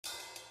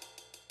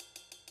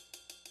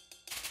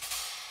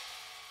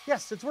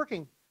Yes, it's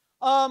working.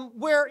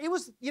 Where it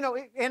was,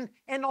 and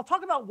I'll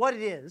talk about what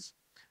it is,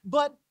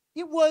 but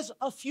it was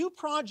a few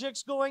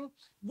projects going,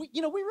 we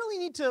really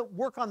need to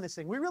work on this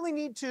thing. We really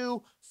need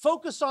to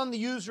focus on the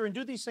user and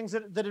do these things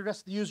that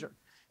address the user.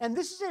 And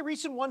this is a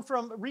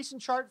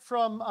recent chart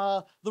from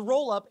the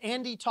roll-up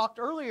Andy talked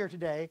earlier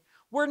today,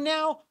 where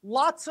now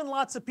lots and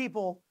lots of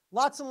people,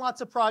 lots and lots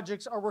of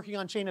projects are working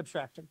on chain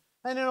abstraction.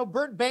 And I know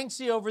Bert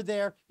Banksy over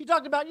there, he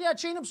talked about, yeah,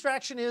 chain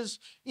abstraction is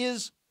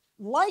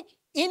like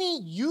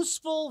any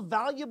useful,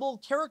 valuable,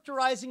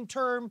 characterizing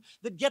term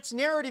that gets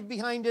narrative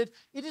behind it.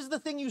 It is the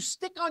thing you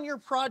stick on your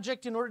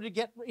project in order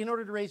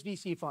to raise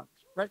VC funds,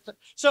 right?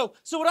 So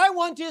what I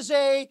want is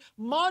a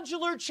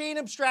modular chain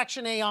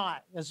abstraction AI.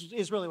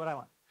 Is really what I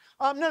want.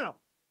 No.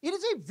 It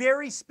is a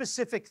very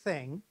specific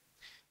thing.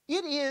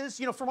 It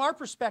is, from our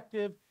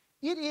perspective,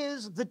 it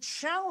is the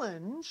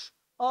challenge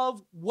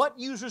of what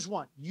users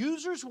want.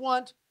 Users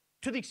want,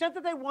 to the extent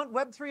that they want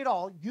Web3 at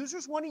all,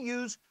 users want to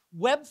use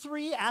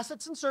Web3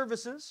 assets and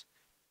services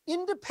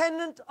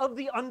independent of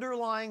the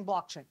underlying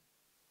blockchain.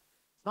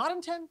 It's not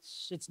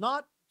intense, it's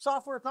not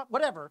software, it's not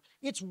whatever.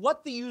 It's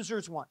what the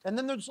users want. And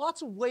then there's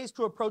lots of ways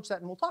to approach that,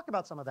 and we'll talk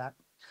about some of that.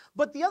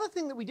 But the other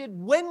thing that we did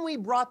when we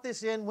brought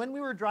this in, when we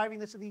were driving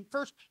this at the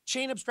first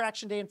chain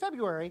abstraction day in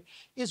February,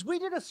 is we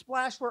did a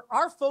splash where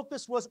our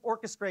focus was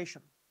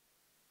orchestration.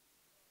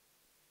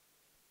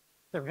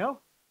 There we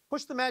go.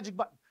 Push the magic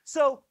button.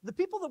 So the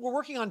people that were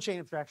working on chain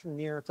abstraction,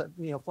 near to,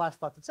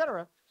 Flashbots, et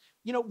cetera,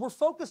 were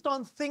focused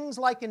on things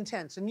like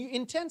intents. And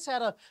intents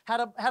had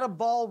a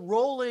ball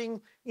rolling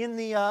in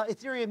the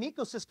Ethereum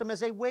ecosystem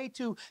as a way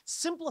to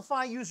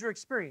simplify user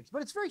experience.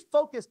 But it's very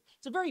focused.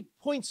 It's a very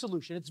point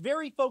solution. It's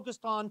very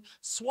focused on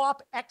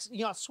swap X,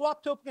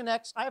 swap token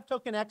X. I have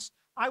token X.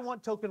 I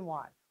want token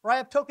Y. Or I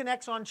have token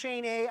X on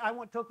chain A. I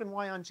want token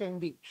Y on chain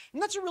B.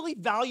 And that's a really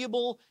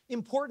valuable,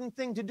 important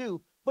thing to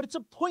do. But it's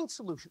a point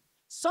solution.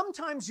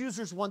 Sometimes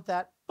users want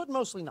that, but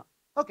mostly not.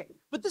 Okay,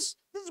 but this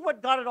is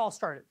what got it all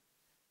started.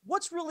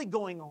 What's really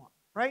going on,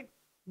 right?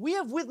 We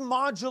have, with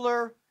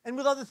modular and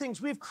with other things,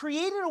 we've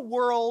created a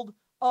world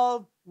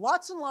of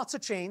lots and lots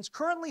of chains,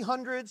 currently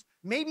hundreds,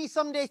 maybe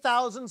someday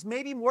thousands,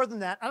 maybe more than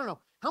that. I don't know.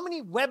 How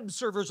many web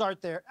servers are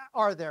there?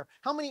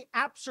 How many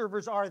app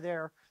servers are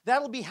there?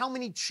 That'll be how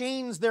many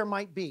chains there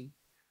might be.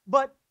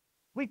 But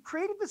we've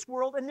created this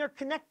world, and they're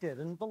connected.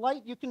 And the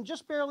light, you can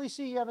just barely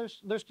see, yeah,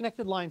 there's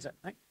connected lines in,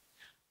 right?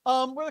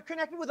 Where they're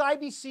connected with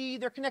IBC,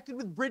 they're connected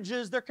with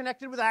bridges, they're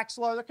connected with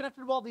Axelar, they're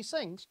connected with all these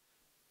things.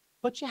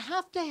 But you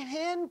have to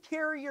hand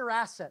carry your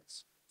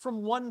assets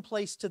from one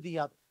place to the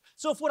other.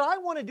 So if what I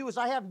want to do is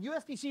I have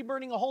USDC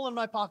burning a hole in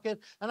my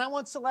pocket, and I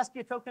want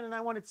Celestia token and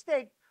I want it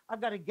staked,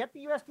 I've got to get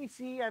the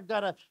USDC, I've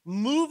got to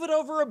move it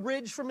over a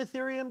bridge from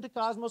Ethereum to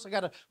Cosmos, I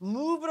got to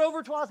move it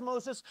over to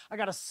Osmosis, I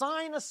got to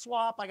sign a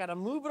swap, I got to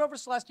move it over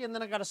Celestia, and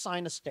then I got to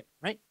sign a stake,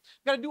 right?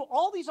 I've got to do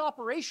all these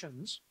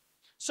operations.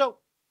 So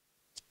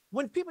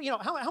when people,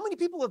 how many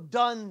people have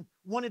done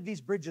one of these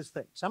bridges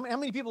things? How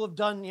many people have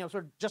done,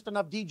 sort of just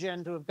enough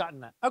degen to have gotten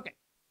that? Okay.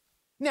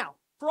 Now,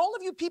 for all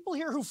of you people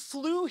here who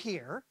flew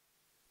here,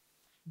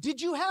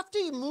 did you have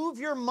to move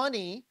your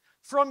money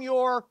from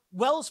your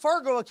Wells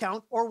Fargo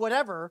account or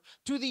whatever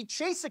to the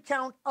Chase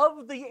account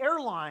of the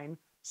airline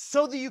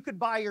so that you could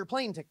buy your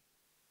plane ticket?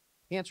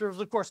 The answer is,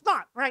 of course,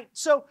 not, right?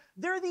 So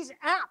there are these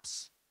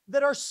apps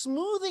that are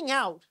smoothing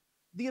out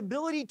the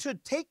ability to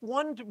take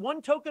one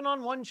token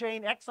on one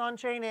chain, X on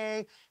chain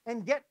A,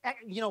 and get,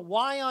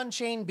 Y on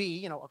chain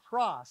B,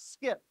 across,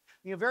 skip,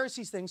 various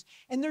these things.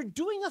 And they're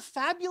doing a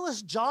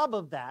fabulous job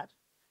of that.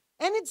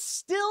 And it's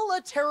still a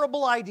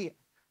terrible idea,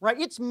 right?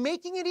 It's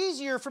making it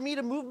easier for me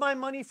to move my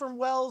money from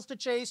Wells to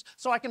Chase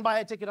so I can buy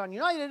a ticket on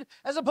United,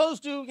 as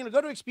opposed to,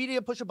 go to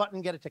Expedia, push a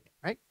button, get a ticket,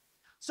 right?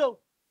 So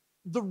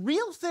the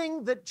real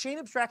thing that chain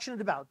abstraction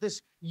is about,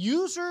 this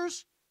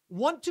users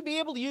want to be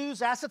able to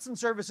use assets and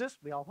services,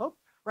 we all hope,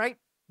 right,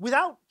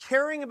 without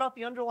caring about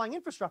the underlying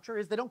infrastructure,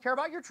 is they don't care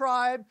about your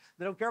tribe,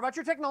 they don't care about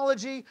your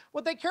technology.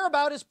 What they care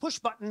about is push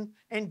button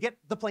and get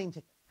the plane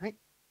ticket, right?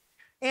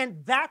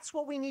 And that's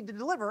what we need to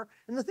deliver.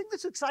 And the thing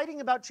that's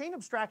exciting about chain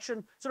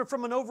abstraction, sort of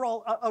from an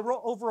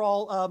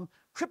overall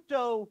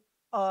crypto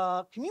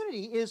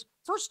community, is,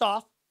 first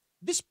off,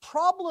 this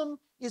problem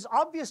is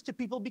obvious to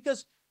people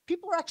because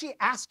people are actually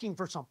asking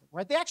for something,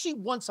 right? They actually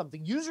want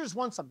something. Users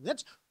want something.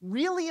 That's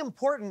really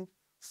important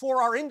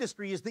for our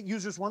industry, is that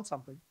users want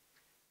something.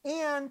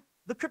 And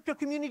the crypto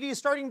community is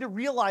starting to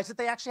realize that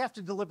they actually have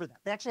to deliver that.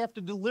 They actually have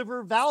to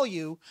deliver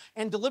value,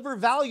 and deliver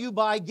value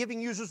by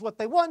giving users what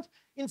they want,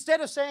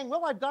 instead of saying,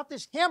 well, I've got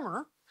this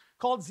hammer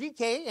called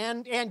ZK,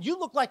 and you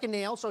look like a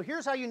nail, so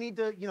here's how you need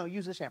to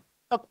use this hammer.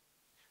 Okay.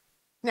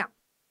 Now,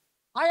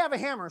 I have a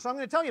hammer, so I'm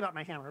going to tell you about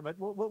my hammer, but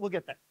we'll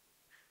get there.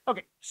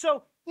 Okay,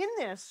 so in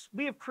this,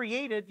 we have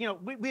created,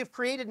 we have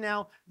created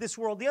now this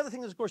world. The other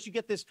thing is, of course, you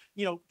get this,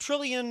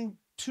 trillion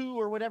two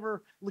or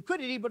whatever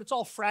liquidity, but it's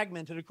all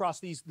fragmented across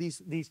these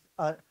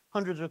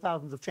hundreds or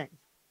thousands of chains.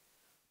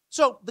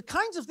 So the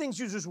kinds of things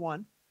users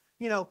want,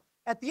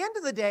 at the end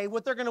of the day,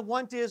 what they're going to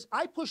want is,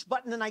 I push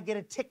button and I get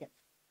a ticket,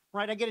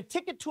 right? I get a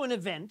ticket to an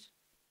event,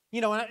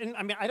 you know, and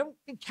I mean, I don't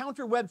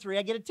encounter Web3.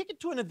 I get a ticket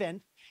to an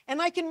event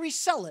and I can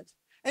resell it.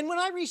 And when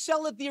I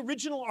resell it, the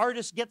original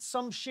artist gets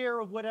some share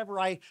of whatever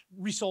I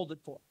resold it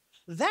for.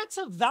 That's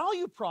a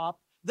value prop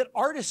that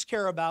artists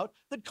care about,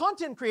 that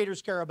content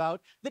creators care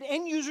about, that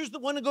end users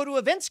that want to go to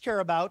events care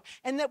about,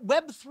 and that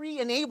Web3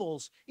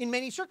 enables in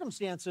many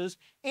circumstances.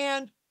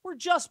 And we're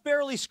just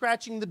barely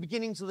scratching the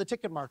beginnings of the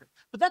ticket market.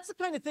 But that's the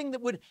kind of thing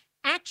that would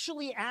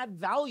actually add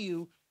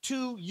value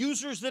to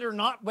users that are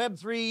not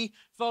Web3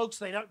 folks.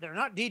 They're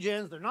not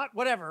DJs, they're not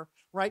whatever,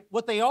 right?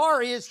 What they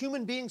are is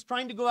human beings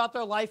trying to go out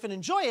their life and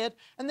enjoy it,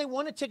 and they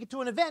want a ticket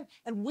to an event,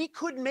 and we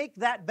could make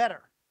that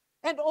better.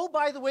 And oh,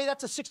 by the way,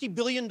 that's a $60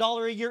 billion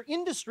a year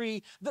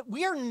industry that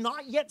we are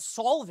not yet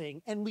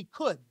solving, and we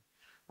could,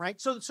 right?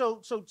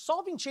 So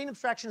solving chain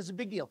abstraction is a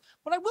big deal.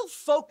 But I will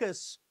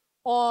focus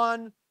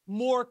on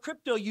more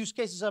crypto use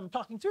cases. I'm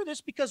talking through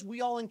this because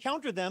we all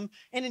encounter them,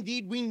 and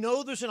indeed, we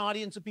know there's an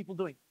audience of people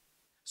doing it.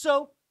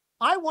 So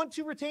I want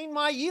to retain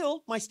my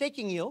yield, my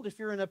staking yield, if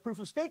you're in a proof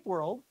of stake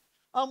world,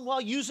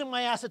 while using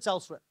my assets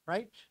elsewhere,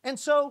 right? And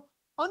so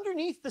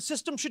underneath, the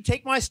system should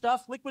take my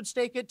stuff, liquid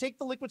stake it, take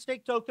the liquid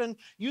stake token,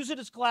 use it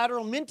as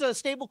collateral, mint a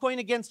stable coin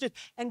against it,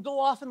 and go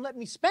off and let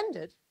me spend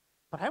it.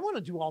 But I want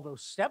to do all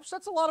those steps.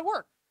 That's a lot of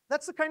work.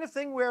 That's the kind of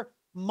thing where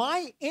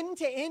my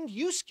end-to-end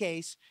use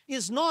case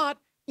is not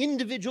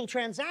individual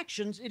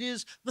transactions. It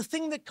is the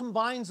thing that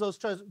combines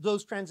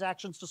those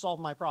transactions to solve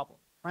my problem,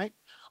 right?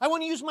 I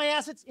want to use my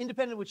assets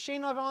independent of which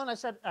chain I'm on.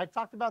 I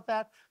talked about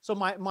that. So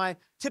my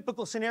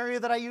typical scenario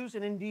that I use,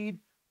 and indeed,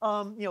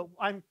 you know,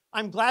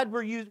 I'm glad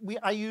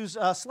I use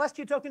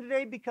Celestia token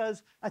today,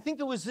 because I think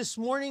it was this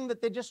morning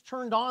that they just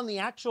turned on the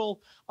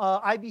actual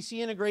IBC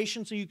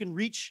integration, so you can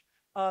reach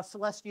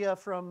Celestia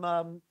from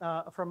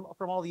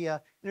all the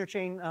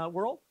interchain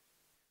world.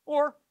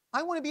 Or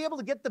I want to be able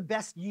to get the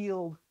best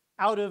yield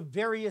out of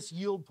various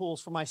yield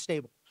pools for my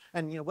stable.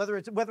 And you know,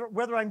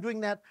 whether I'm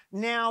doing that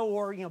now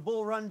or, you know,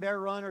 bull run, bear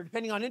run, or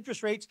depending on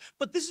interest rates,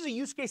 but this is a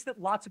use case that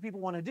lots of people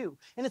want to do.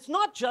 And it's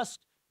not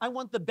just I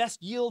want the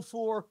best yield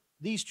for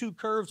these two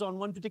curves on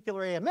one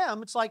particular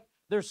AMM. It's like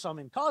there's some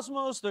in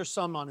Cosmos, there's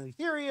some on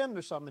Ethereum,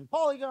 there's some in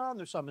Polygon,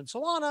 there's some in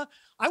Solana.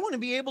 I want to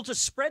be able to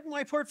spread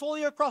my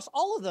portfolio across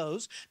all of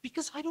those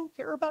because I don't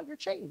care about your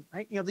chain,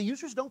 right? You know, the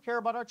users don't care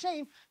about our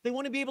chain. They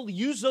want to be able to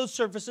use those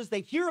services.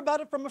 They hear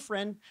about it from a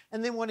friend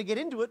and they want to get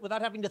into it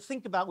without having to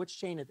think about which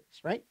chain it is,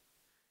 right?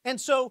 And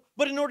so,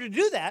 but in order to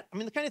do that, I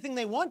mean, the kind of thing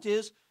they want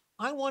is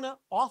I want to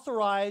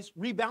authorize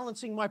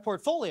rebalancing my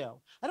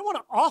portfolio. I don't want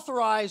to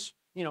authorize,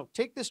 you know,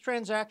 take this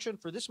transaction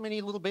for this many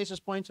little basis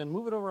points and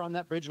move it over on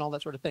that bridge and all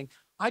that sort of thing.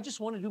 I just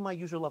want to do my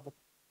user level.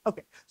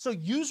 Okay, so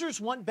users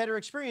want better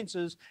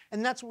experiences,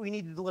 and that's what we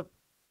need to deliver.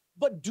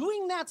 But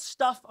doing that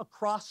stuff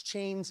across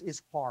chains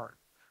is hard,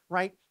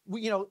 right?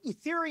 You know,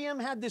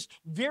 Ethereum had this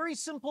very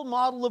simple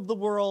model of the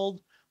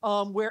world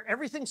where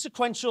everything's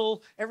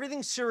sequential,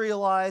 everything's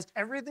serialized,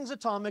 everything's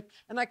atomic,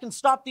 and I can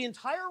stop the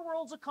entire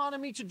world's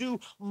economy to do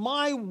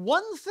my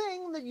one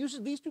thing that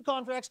uses these two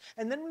contracts,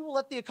 and then we will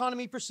let the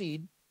economy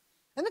proceed.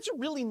 And that's a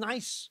really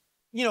nice,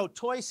 you know,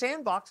 toy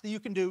sandbox that you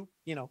can do,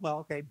 you know, well,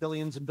 okay,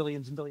 billions and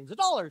billions and billions of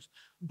dollars,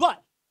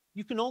 but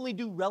you can only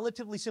do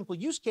relatively simple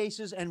use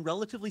cases and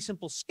relatively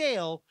simple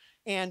scale.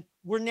 And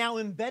we're now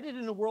embedded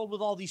in a world with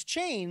all these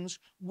chains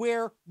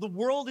where the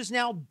world is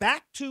now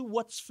back to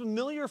what's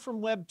familiar from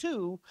Web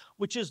 2,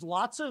 which is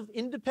lots of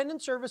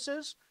independent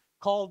services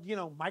called, you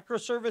know,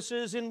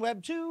 microservices in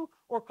Web 2,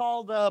 or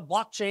called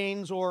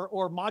blockchains or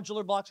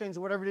modular blockchains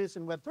or whatever it is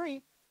in Web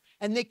 3.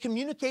 And they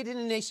communicate in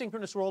an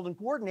asynchronous world and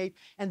coordinate,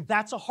 and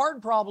that's a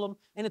hard problem,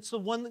 and it's the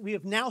one that we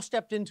have now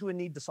stepped into and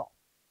need to solve.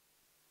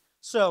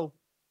 So,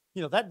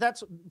 you know,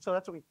 that's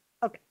what we,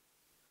 okay.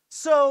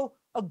 So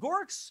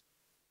Agoric's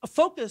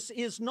focus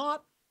is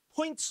not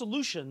point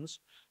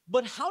solutions,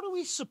 but how do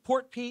we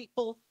support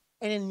people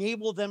and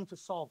enable them to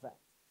solve that?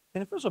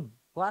 And if there's a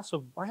glass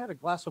of, I had a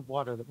glass of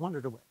water that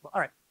wandered away. All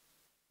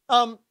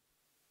right.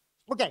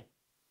 Okay.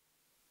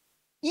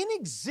 In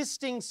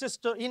existing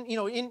system,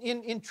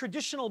 in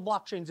traditional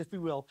blockchains, if you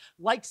will,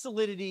 like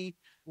Solidity,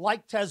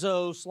 like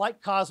Tezos,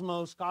 like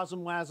Cosmos,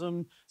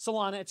 Cosm,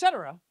 Solana, et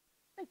cetera.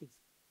 Thank you.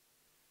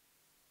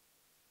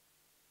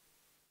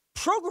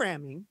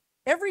 Programming,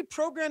 every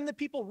program that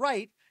people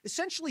write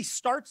essentially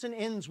starts and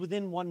ends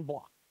within one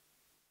block,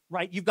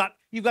 right? You've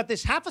got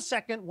this half a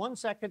second, 1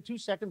 second, 2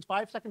 seconds,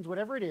 5 seconds,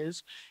 whatever it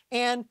is,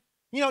 and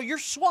you know your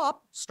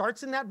swap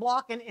starts in that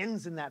block and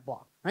ends in that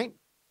block, right?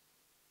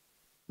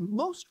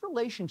 Most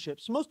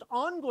relationships, most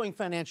ongoing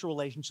financial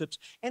relationships,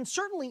 and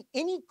certainly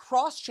any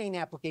cross-chain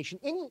application,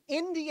 any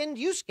end-to-end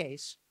use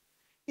case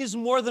is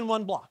more than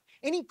one block.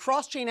 Any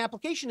cross-chain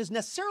application is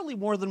necessarily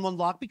more than one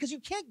block because you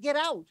can't get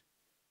out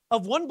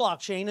of one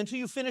blockchain until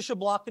you finish a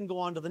block and go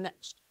on to the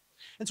next.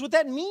 And so what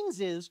that means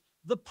is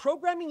the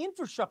programming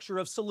infrastructure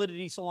of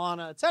Solidity,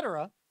 Solana, et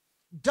cetera,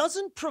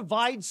 doesn't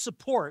provide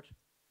support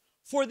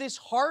for this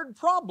hard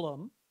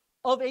problem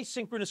of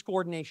asynchronous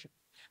coordination.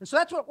 And so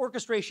that's what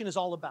orchestration is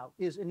all about,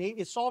 is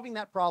solving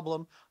that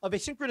problem of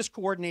asynchronous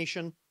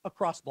coordination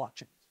across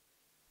blockchains.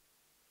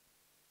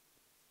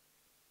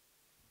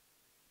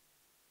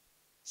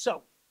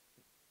 So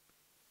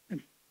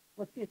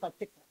let's see if I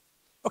pick that.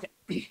 Okay.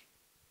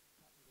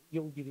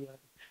 You'll give you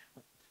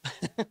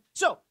that.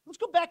 So let's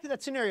go back to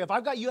that scenario. If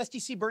I've got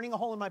USDC burning a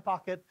hole in my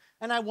pocket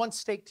and I want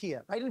staked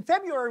TIA, right? In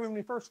February, when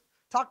we first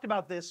talked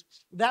about this,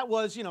 that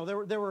was,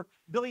 there were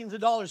billions of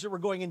dollars that were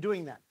going and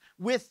doing that.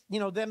 With,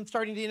 them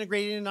starting to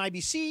integrate it in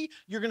IBC,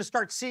 you're going to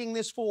start seeing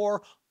this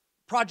for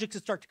projects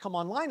that start to come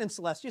online in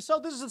Celestia. So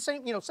this is the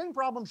same, same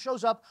problem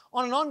shows up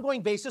on an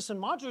ongoing basis,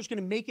 and modular is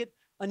going to make it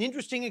an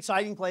interesting,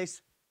 exciting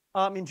place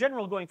in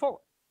general going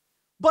forward.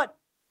 But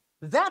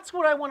that's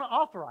what I want to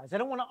authorize. I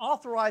don't want to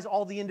authorize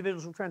all the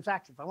individual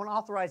transactions. I want to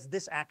authorize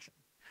this action.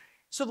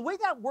 So the way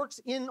that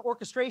works in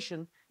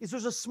orchestration is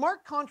there's a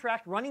smart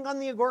contract running on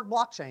the Agoric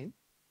blockchain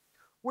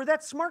where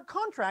that smart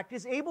contract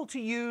is able to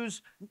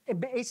use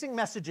async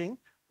messaging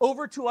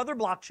over to other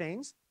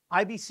blockchains,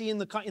 IBC in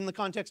the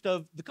context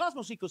of the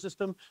Cosmos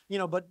ecosystem,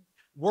 but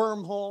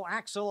Wormhole,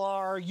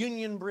 Axelar,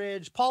 Union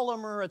Bridge,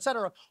 Polymer, et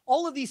cetera.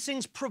 All of these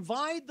things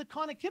provide the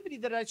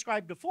connectivity that I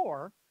described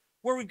before,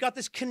 where we've got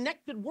this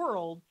connected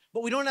world,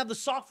 but we don't have the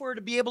software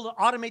to be able to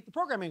automate the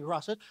programming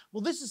across it.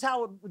 Well, this is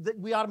how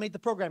we automate the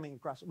programming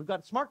across it. We've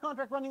got a smart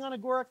contract running on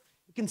Agoric.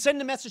 You can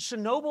send a message to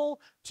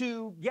Noble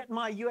to get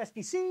my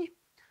USDC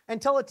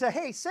and tell it to,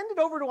 hey, send it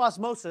over to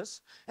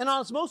Osmosis, and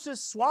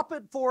Osmosis swap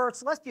it for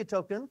Celestia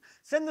token,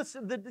 send the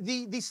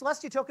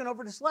Celestia token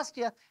over to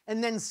Celestia,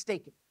 and then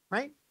stake it,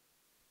 right?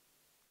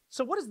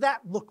 So what does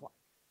that look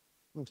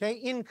like, okay,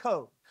 in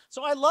code?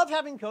 So I love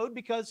having code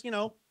because,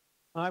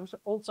 I was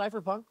old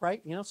cypherpunk,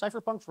 right?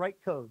 Cypherpunks write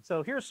code.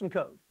 So here's some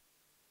code.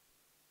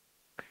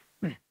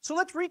 So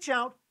let's reach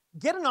out,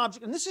 get an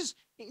object, and this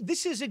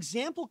is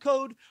example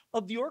code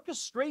of the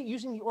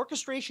using the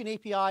orchestration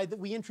API that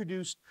we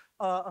introduced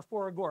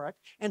for Agoric.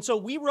 And so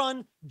we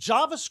run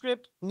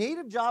JavaScript,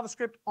 native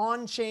JavaScript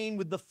on chain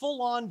with the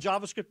full-on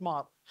JavaScript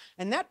model.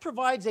 And that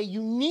provides a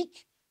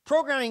unique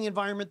programming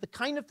environment, the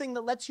kind of thing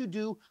that lets you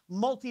do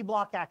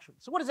multi-block actions.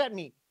 So what does that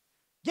mean?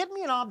 Get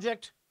me an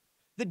object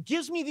that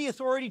gives me the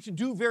authority to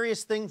do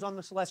various things on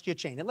the Celestia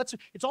chain.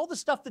 It's all the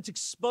stuff that's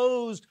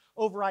exposed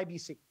over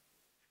IBC.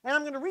 And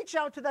I'm going to reach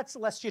out to that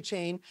Celestia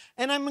chain,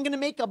 and I'm going to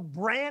make a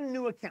brand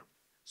new account.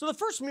 So the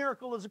first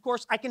miracle is, of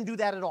course, I can do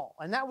that at all.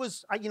 And that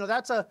was,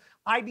 that's a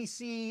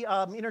IBC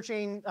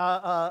interchain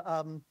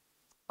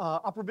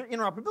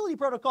interoperability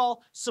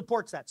protocol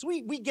supports that. So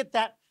we get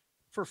that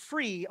for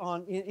free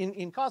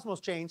in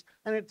Cosmos chains,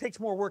 and it takes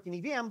more work in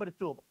EVM, but it's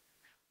doable.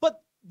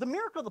 But the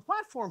miracle of the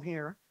platform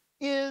here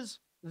is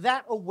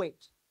that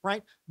await,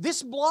 right?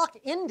 This block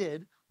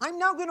ended. I'm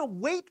now going to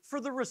wait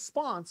for the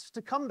response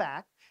to come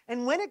back.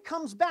 And when it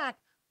comes back,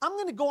 I'm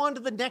going to go on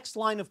to the next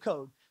line of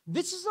code.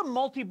 This is a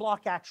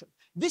multi-block action.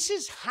 This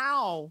is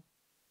how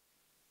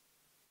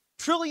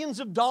trillions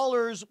of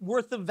dollars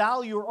worth of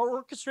value are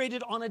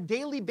orchestrated on a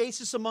daily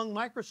basis among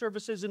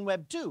microservices in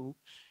Web 2,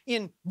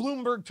 in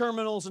Bloomberg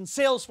terminals and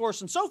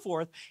Salesforce and so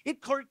forth.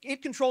 It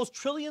controls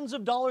trillions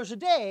of dollars a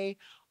day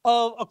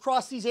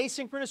across these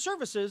asynchronous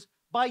services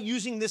by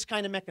using this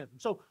kind of mechanism.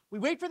 So we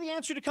wait for the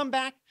answer to come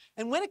back,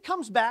 and when it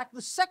comes back,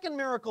 the second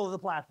miracle of the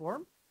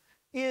platform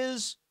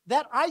is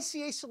that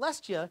ICA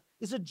Celestia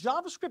is a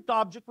JavaScript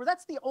object where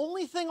that's the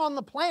only thing on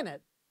the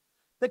planet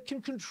that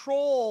can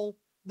control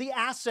the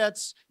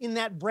assets in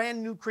that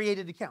brand new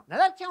created account. Now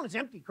that account is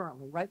empty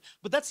currently, right?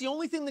 But that's the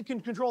only thing that can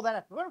control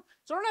that. So I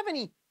don't have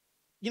any,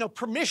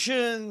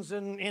 permissions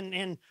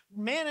and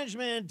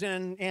management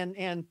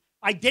and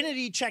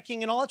identity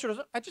checking and all that sort of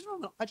stuff. I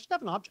just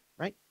have an object,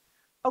 right?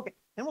 Okay,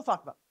 and we'll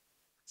talk about it.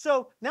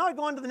 So now I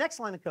go on to the next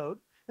line of code,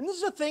 and this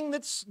is a thing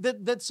that's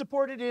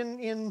supported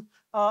in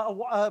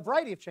a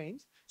variety of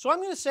chains. So I'm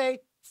going to say,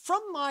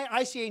 from my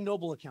ICA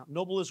Noble account,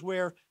 Noble is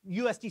where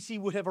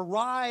USDC would have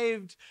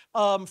arrived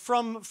from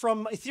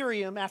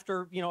Ethereum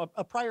after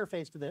a prior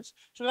phase to this.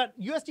 So I've got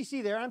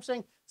USDC there. I'm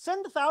saying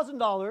send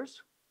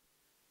 $1,000.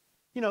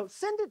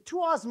 Send it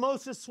to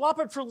Osmosis, swap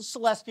it for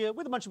Celestia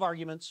with a bunch of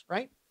arguments,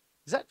 right?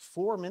 Is that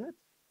 4 minutes?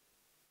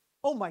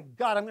 Oh my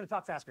God, I'm going to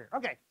talk faster.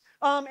 Okay.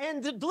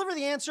 And deliver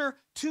the answer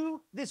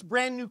to this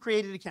brand new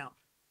created account.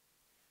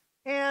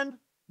 And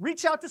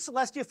reach out to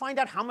Celestia, find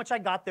out how much I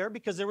got there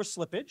because there was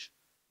slippage,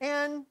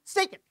 and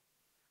stake it,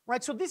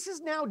 right? So this has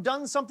now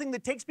done something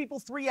that takes people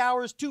 3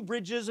 hours, 2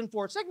 bridges, and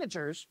 4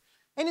 signatures,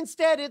 and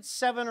instead it's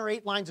 7 or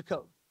 8 lines of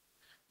code,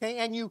 okay?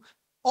 And you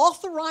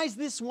authorize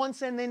this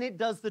once, and then it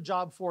does the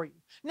job for you.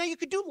 Now, you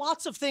could do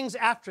lots of things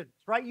after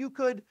this, right? You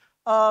could,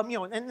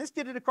 and this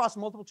did it across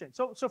multiple chains.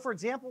 So for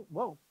example,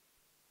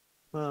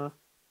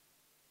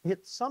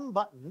 hit some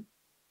button.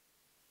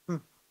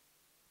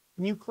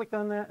 Can you click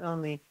on that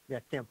on the, yeah,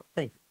 can't,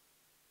 thank you.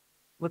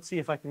 Let's see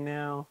if I can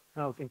now,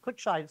 okay, click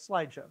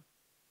slideshow.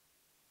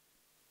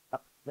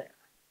 Up there.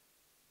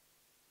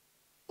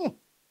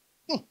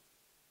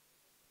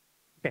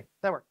 Okay,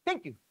 that worked.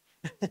 Thank you.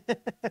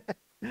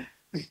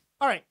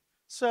 All right,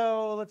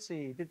 so let's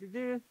see.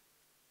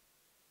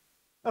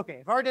 Okay,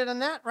 I've already done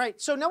that, right?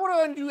 So now what do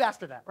I want to do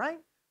after that, right?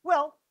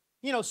 Well,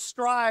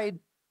 Stride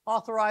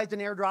authorized an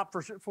airdrop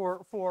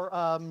for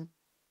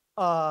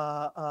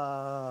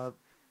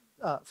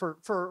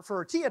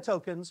TIA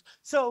tokens.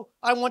 So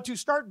I want to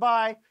start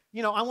by,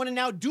 I want to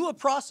now do a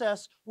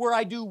process where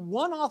I do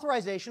one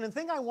authorization, and the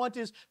thing I want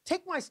is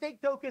take my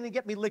stake token and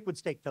get me liquid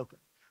stake token,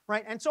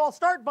 right? And so I'll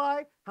start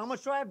by how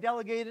much do I have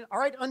delegated? All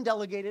right,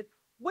 undelegate it.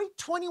 Wait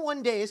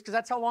 21 days, because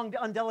that's how long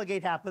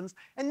undelegate happens,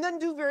 and then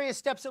do various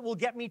steps that will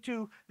get me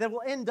to, that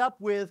will end up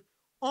with,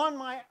 on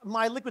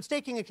my liquid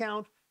staking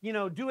account,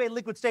 do a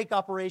liquid stake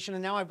operation,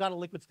 and now I've got a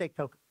liquid stake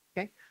token,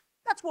 okay?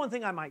 That's one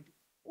thing I might do.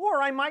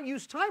 Or I might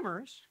use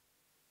timers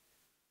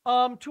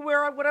to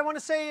where what I want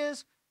to say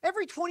is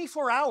every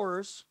 24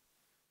 hours,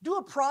 do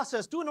a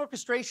process, do an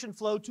orchestration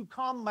flow to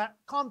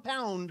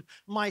compound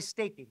my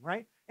staking,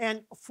 right?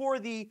 And for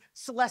the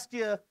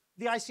Celestia,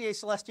 the ICA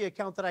Celestia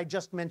account that I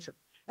just mentioned.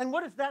 And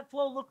what does that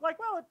flow look like?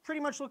 Well, it pretty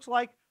much looks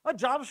like a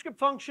JavaScript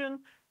function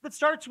that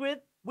starts with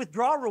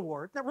withdraw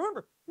rewards. Now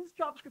remember, this is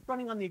JavaScript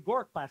running on the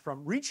Agoric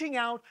platform, reaching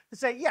out to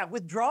say, yeah,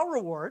 withdraw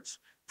rewards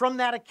from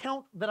that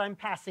account that I'm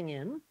passing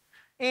in,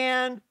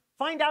 and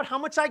find out how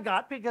much I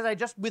got because I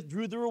just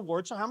withdrew the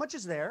reward, so how much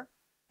is there,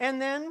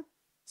 and then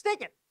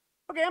stake it.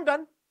 Okay, I'm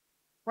done,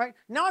 right?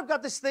 Now I've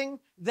got this thing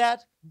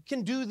that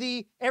can do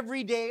the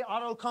everyday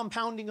auto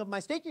compounding of my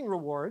staking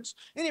rewards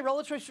in a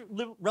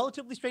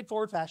relatively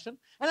straightforward fashion,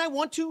 and I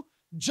want to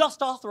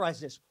just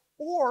authorize this.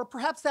 Or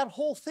perhaps that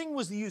whole thing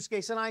was the use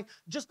case, and I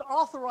just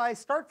authorize,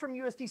 start from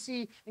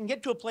USDC and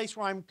get to a place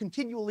where I'm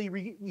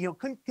continually,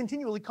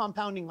 continually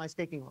compounding my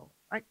staking reward,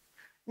 right?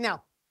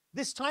 Now,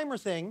 this timer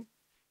thing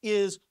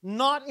is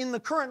not in the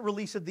current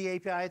release of the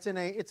API.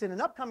 It's in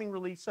an upcoming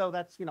release, so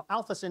that's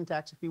alpha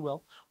syntax, if you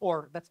will,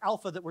 or that's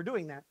alpha that we're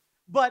doing that.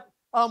 But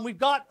we've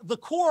got the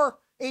core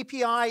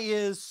API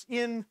is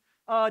in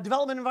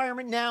development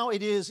environment now.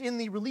 It is in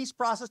the release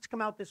process to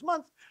come out this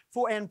month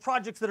and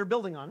projects that are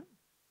building on it.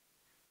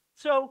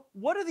 So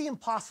what are the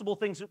impossible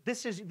things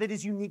that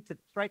is unique to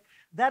this, right?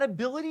 That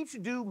ability to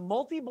do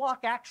multi-block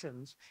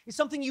actions is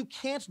something you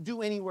can't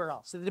do anywhere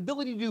else. The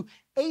ability to do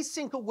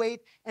async await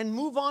and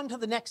move on to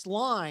the next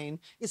line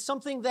is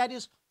something that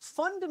is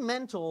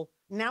fundamental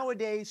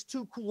nowadays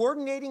to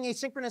coordinating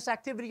asynchronous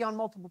activity on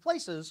multiple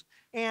places.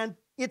 And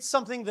it's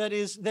something that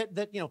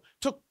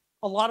took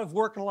a lot of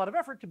work and a lot of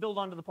effort to build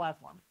onto the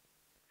platform.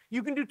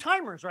 You can do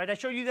timers, right? I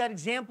showed you that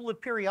example of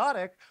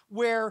periodic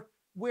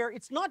where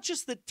it's not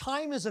just that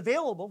time is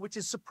available, which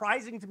is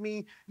surprising to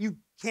me.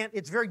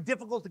 It's very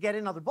difficult to get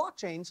in other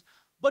blockchains,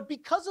 but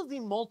because of the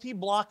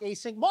multi-block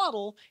async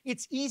model,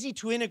 it's easy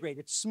to integrate.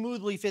 It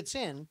smoothly fits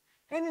in.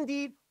 And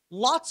indeed,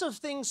 lots of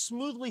things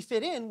smoothly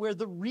fit in, where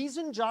the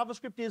reason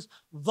JavaScript is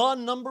the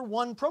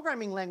 #1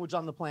 programming language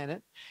on the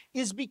planet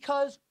is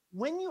because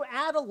when you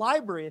add a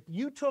library, if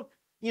you took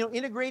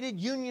integrated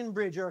Union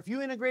Bridge, or if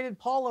you integrated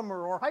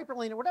Polymer or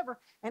Hyperlane or whatever,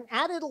 and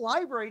added a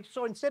library,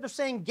 so instead of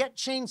saying get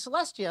chain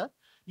Celestia,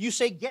 you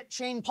say get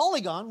chain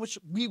Polygon, which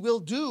we will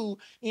do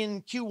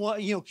in Q1,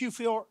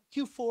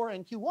 Q4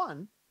 and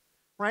Q1,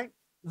 right?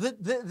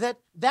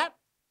 That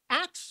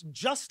acts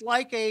just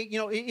like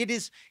it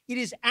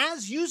is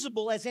as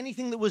usable as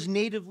anything that was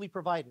natively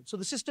provided. So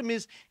the system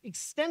is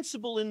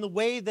extensible in the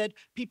way that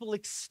people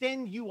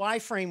extend UI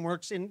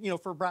frameworks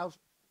for browsers.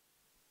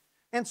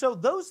 And so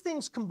those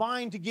things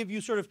combine to give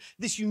you sort of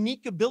this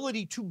unique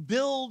ability to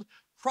build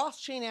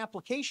cross-chain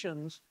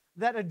applications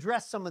that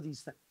address some of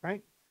these things,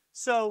 right?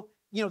 So,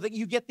 that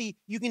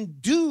you can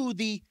do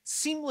the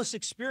seamless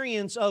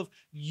experience of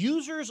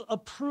users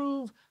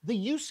approve the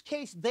use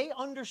case they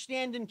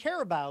understand and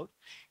care about,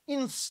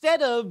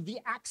 instead of the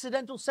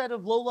accidental set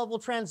of low-level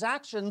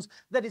transactions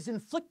that is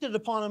inflicted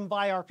upon them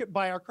by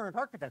our current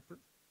architecture.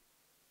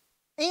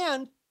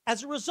 And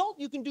as a result,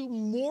 you can do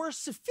more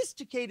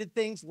sophisticated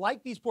things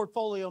like these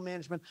portfolio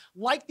management,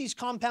 like these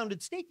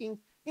compounded staking,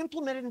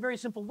 implemented in very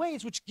simple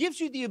ways, which gives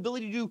you the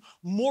ability to do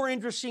more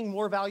interesting,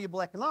 more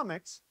valuable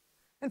economics.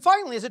 And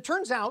finally, as it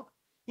turns out,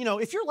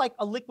 if you're like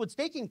a liquid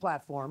staking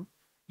platform,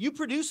 you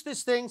produce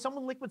this thing,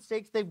 someone liquid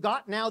stakes, they've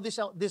got now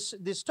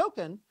this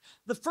token.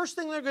 The first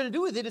thing they're going to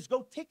do with it is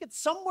go take it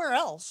somewhere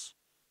else.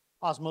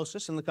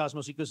 Osmosis in the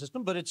Cosmos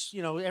ecosystem, but it's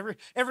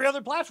every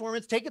other platform,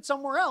 it's take it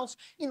somewhere else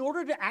in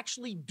order to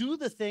actually do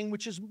the thing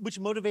which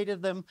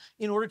motivated them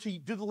in order to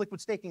do the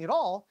liquid staking at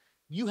all.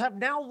 You have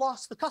now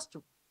lost the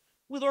customer.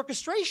 With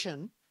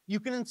orchestration, you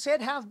can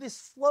instead have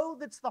this flow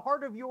that's the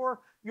heart of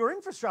your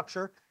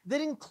infrastructure that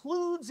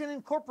includes and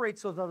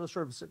incorporates those other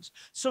services.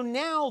 So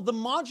now the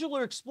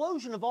modular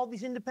explosion of all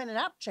these independent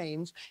app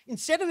chains,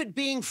 instead of it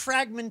being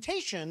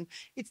fragmentation,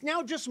 it's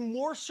now just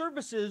more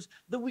services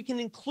that we can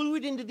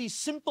include into these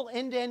simple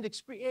end-to-end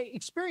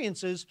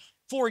experiences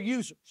for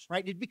users,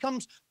 right? It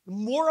becomes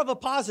more of a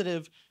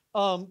positive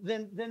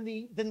than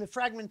the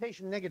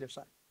fragmentation negative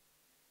side.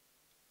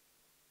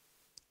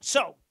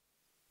 So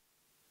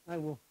I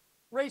will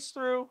race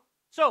through.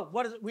 So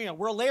what is it?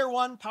 We're a layer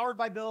 1 powered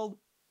by Build.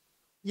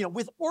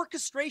 With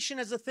orchestration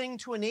as a thing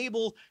to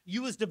enable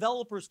you as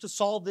developers to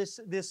solve this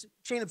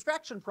chain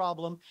abstraction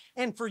problem.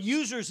 And for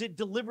users, it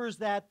delivers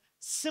that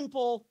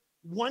simple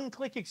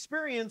one-click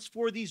experience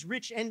for these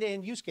rich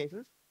end-to-end use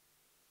cases.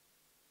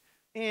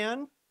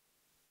 And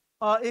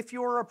if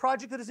you're a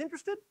project that is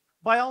interested,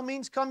 by all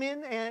means, come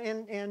in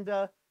and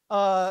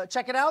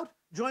check it out.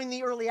 Join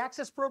the early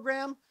access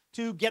program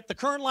to get the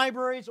current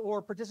libraries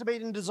or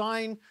participate in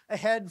design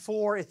ahead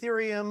for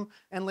Ethereum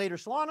and later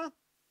Solana.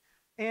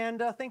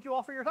 And thank you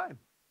all for your time.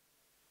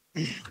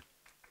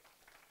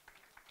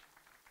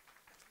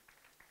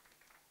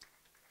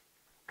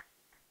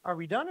 Are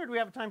we done, or do we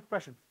have time for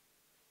questions?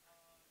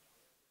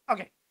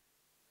 Okay.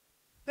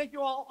 Thank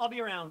you all. I'll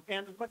be around.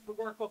 And the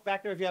workbook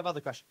back there if you have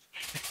other questions.